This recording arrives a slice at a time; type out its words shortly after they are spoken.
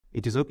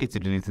It is okay to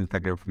delete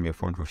Instagram from your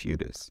phone for a few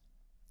days.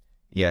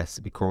 Yes,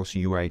 because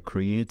you are a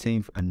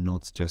creative and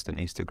not just an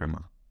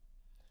Instagrammer.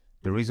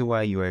 The reason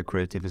why you are a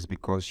creative is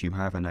because you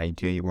have an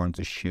idea you want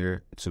to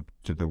share to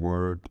the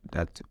world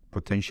that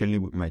potentially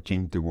might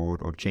change the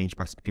world or change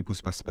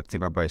people's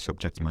perspective about a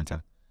subject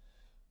matter.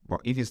 But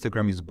if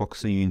Instagram is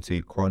boxing you into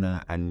a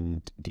corner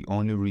and the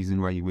only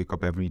reason why you wake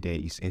up every day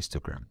is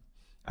Instagram,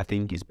 I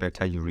think it's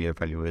better you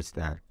reevaluate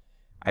that.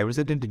 I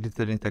recently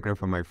deleted Instagram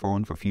from my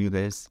phone for a few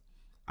days.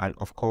 And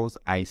of course,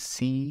 I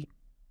see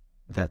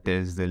that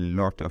there's a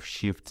lot of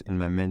shift in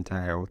my mental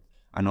health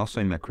and also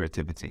in my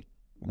creativity.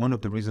 One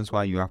of the reasons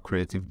why you have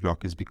creative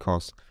block is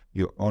because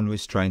you're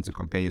always trying to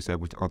compare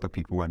yourself with other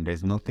people, and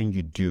there's nothing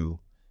you do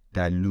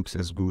that looks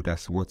as good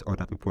as what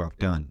other people have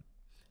done.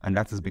 And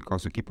that is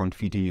because you keep on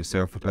feeding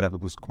yourself with other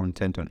people's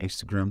content on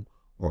Instagram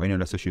or any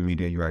other social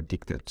media you are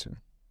addicted to.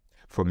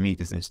 For me,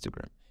 it is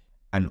Instagram.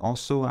 And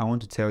also, I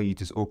want to tell you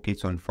it is okay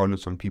to unfollow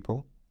some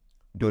people.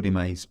 Though they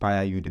might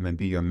inspire you, they might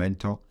be your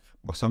mentor,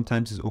 but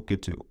sometimes it's okay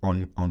to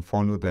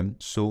unfollow them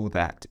so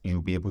that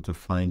you'll be able to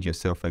find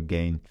yourself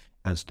again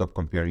and stop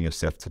comparing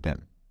yourself to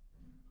them.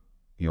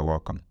 You're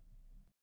welcome.